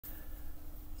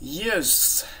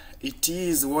Yes, it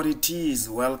is what it is.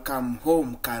 Welcome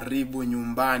home. Karibu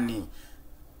nyumbani.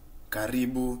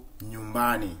 Karibu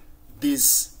nyumbani.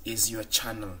 This is your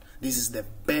channel. This is the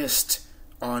best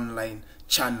online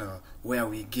channel where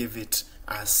we give it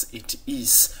as it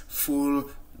is.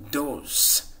 Full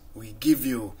dose. We give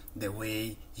you the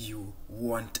way you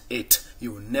want it.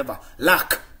 You never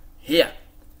lack here.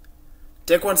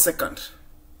 Take 1 second.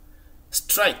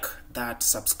 Strike that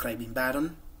subscribing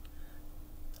button.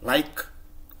 Like,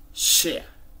 share,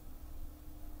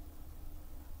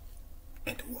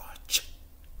 and watch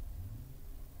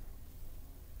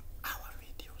our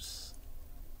videos.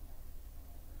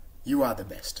 You are the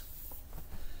best.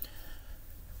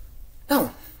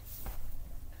 Now,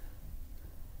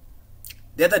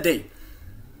 the other day,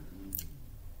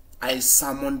 I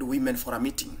summoned women for a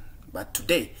meeting, but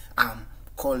today I'm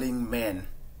calling men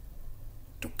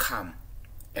to come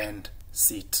and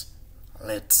sit.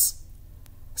 Let's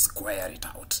square it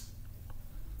out.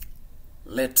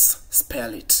 Let's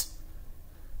spell it.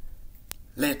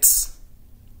 Let's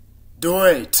do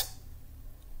it.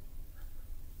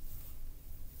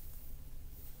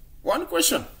 One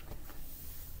question.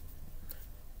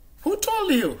 Who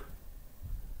told you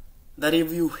that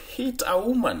if you hit a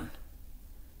woman,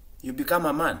 you become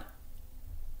a man?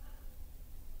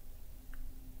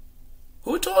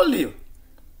 Who told you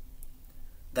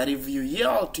that if you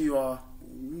yell to your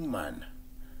woman,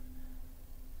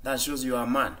 that shows you are a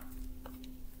man?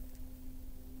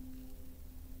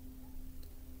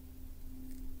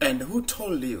 And who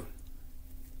told you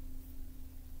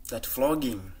that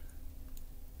flogging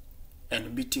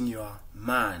and beating your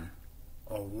man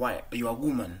or wife, your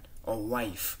woman or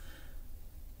wife,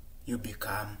 you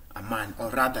become a man,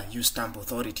 or rather you stamp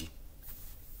authority?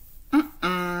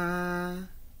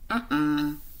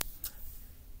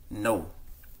 No.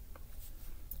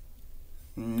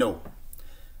 No.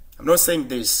 I'm not saying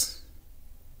this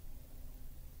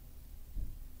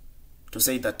to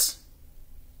say that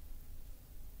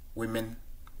women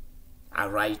are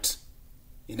right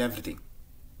in everything.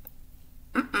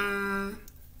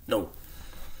 No.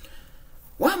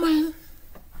 Why am I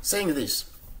saying this?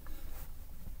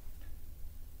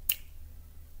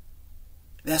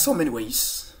 There are so many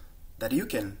ways that you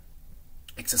can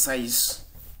exercise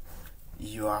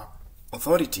your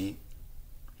authority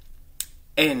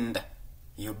and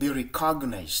you'll be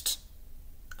recognized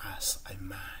as a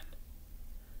man.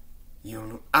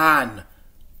 You'll earn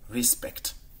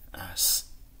respect as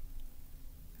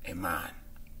a man.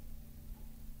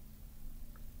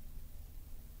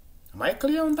 Am I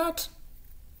clear on that?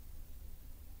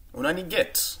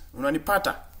 Unaniget?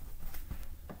 Unanipata?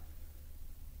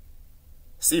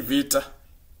 See vita.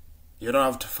 You don't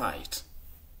have to fight.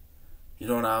 You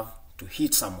don't have to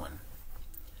hit someone.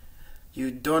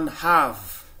 You don't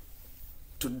have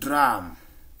to drum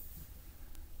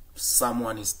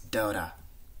someone's daughter.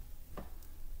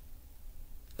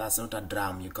 That's not a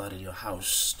drum you got in your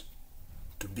house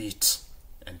to beat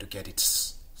and to get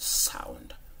its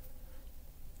sound.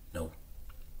 No.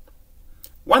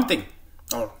 One thing,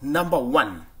 or number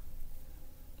one,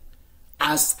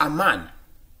 as a man,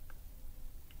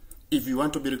 if you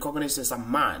want to be recognized as a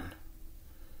man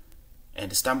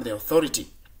and stamp the authority,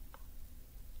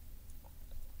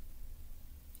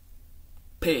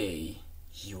 pay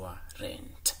your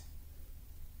rent.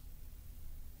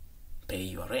 Pay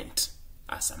your rent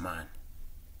as a man.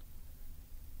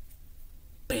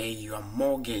 Pay your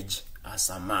mortgage as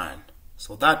a man,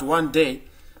 so that one day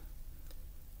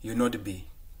you'll not be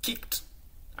kicked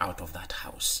out of that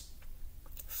house.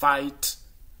 Fight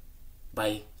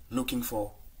by looking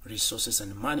for resources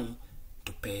and money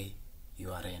to pay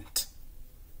your rent.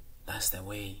 That's the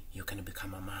way you can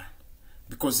become a man.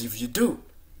 Because if you do,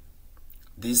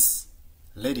 this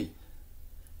lady,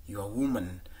 your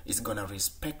woman, is gonna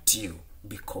respect you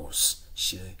because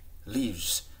she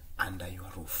lives under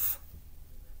your roof,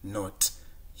 not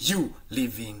you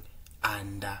living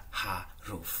under her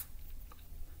roof.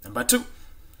 Number two,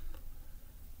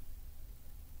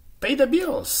 pay the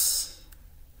bills.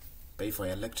 Pay for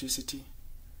electricity,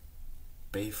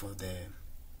 pay for the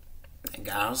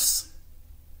gas,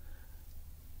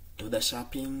 do the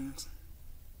shopping,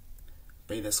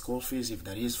 pay the school fees if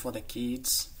there is for the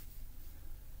kids,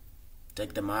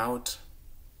 take them out,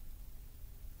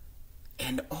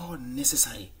 and all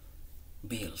necessary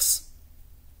bills.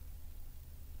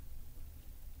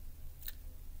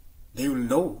 They will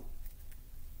know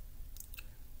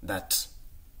that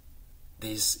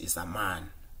this is a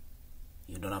man.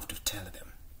 You don't have to tell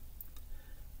them.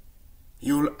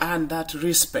 You'll earn that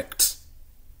respect,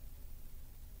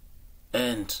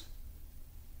 and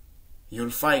you'll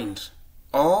find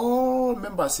all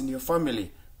members in your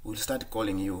family will start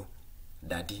calling you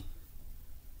daddy.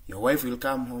 Your wife will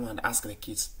come home and ask the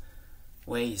kids,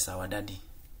 where is our daddy?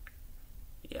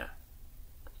 Yeah.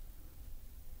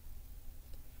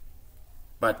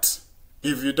 But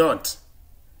if you don't,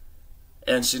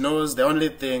 and she knows the only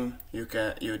thing you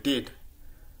did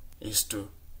is to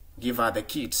give her the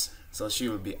kids, so she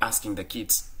will be asking the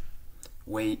kids,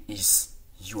 where is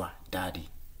your daddy?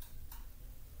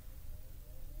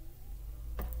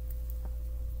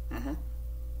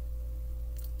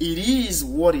 It is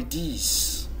what it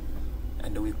is,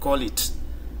 and we call it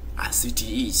as it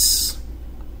is.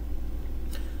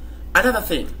 Another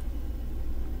thing,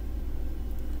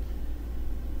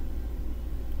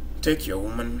 treat your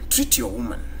woman.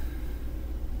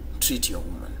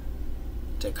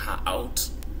 Take her out,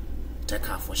 take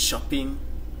her for shopping,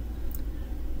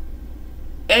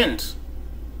 and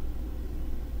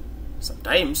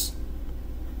sometimes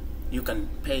you can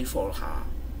pay for her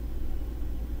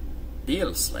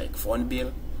bills like phone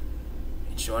bill,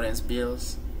 insurance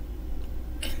bills,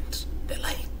 and the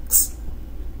likes.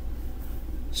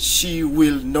 She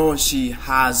will know she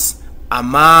has a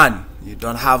man. You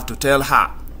don't have to tell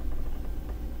her.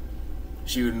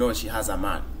 She will know she has a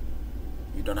man.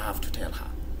 You don't have to tell her.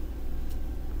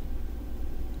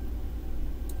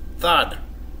 Third,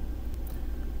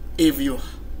 if you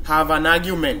have an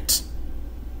argument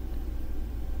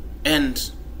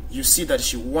and you see that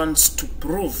she wants to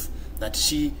prove that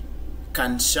she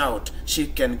can shout, she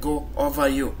can go over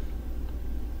you,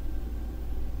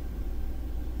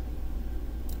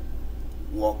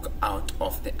 walk out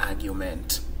of the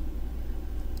argument.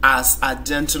 As a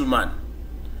gentleman,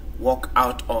 walk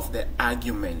out of the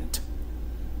argument,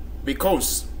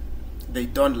 because they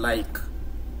don't like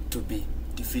to be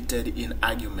defeated in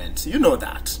arguments. You know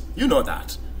that.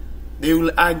 They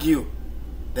will argue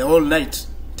the whole night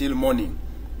till morning.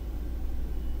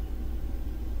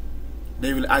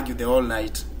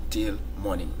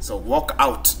 So walk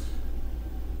out.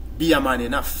 Be a man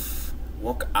enough.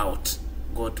 Walk out.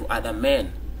 Go to other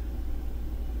men.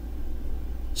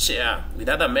 Share with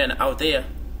other men out there.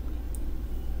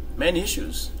 Men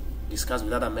issues. Discuss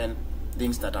with other men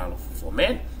things that are for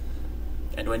men.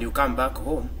 And when you come back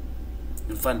home,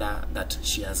 you'll find out that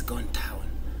she has gone down.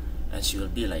 And she will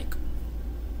be like,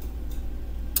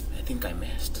 I think I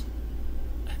missed.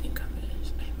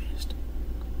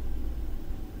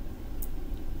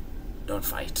 Don't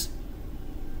fight.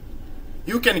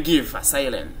 You can give a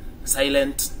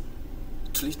silent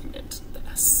treatment.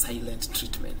 A silent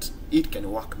treatment. It can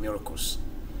work miracles.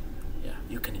 Yeah,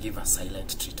 you can give a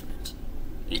silent treatment.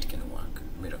 It can work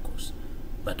miracles.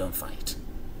 But don't fight.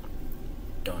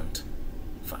 Don't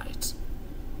fight.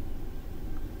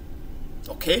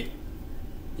 Okay?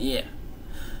 Yeah.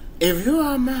 If you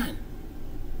are a man,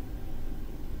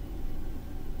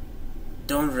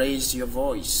 don't raise your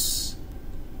voice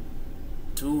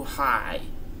too high,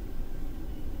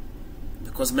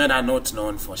 because men are not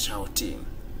known for shouting.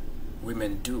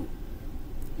 Women do.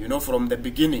 You know, from the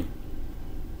beginning,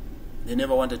 they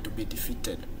never wanted to be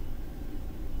defeated.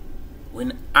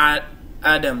 When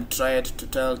Adam tried to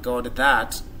tell God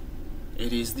that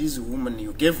it is this woman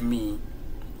you gave me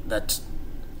that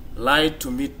lied to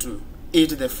me to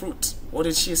eat the fruit, what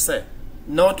did she say?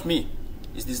 Not me.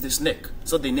 Is this the snake?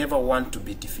 So they never want to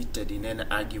be defeated in any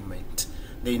argument.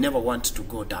 They never want to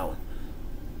go down.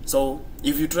 So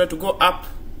if you try to go up,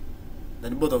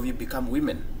 then both of you become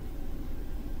women.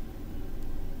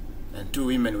 And two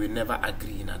women will never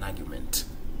agree in an argument.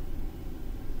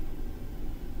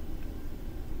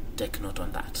 Take note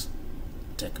on that.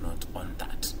 Take note on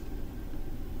that.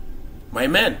 My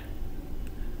men,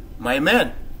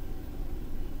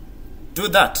 do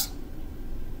that.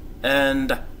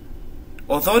 And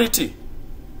authority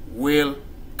will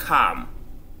come.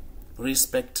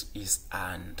 Respect is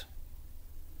earned.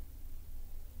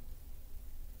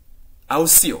 I'll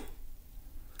see you.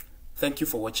 Thank you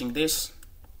for watching this.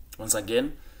 Once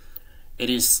again, it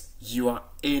is your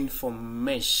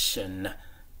information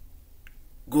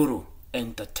guru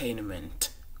entertainment,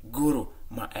 guru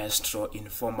maestro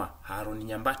informer Harun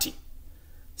Nyambati.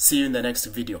 See you in the next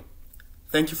video.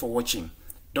 Thank you for watching.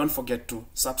 Don't forget to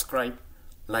subscribe,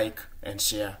 like, and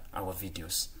share our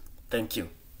videos. Thank you.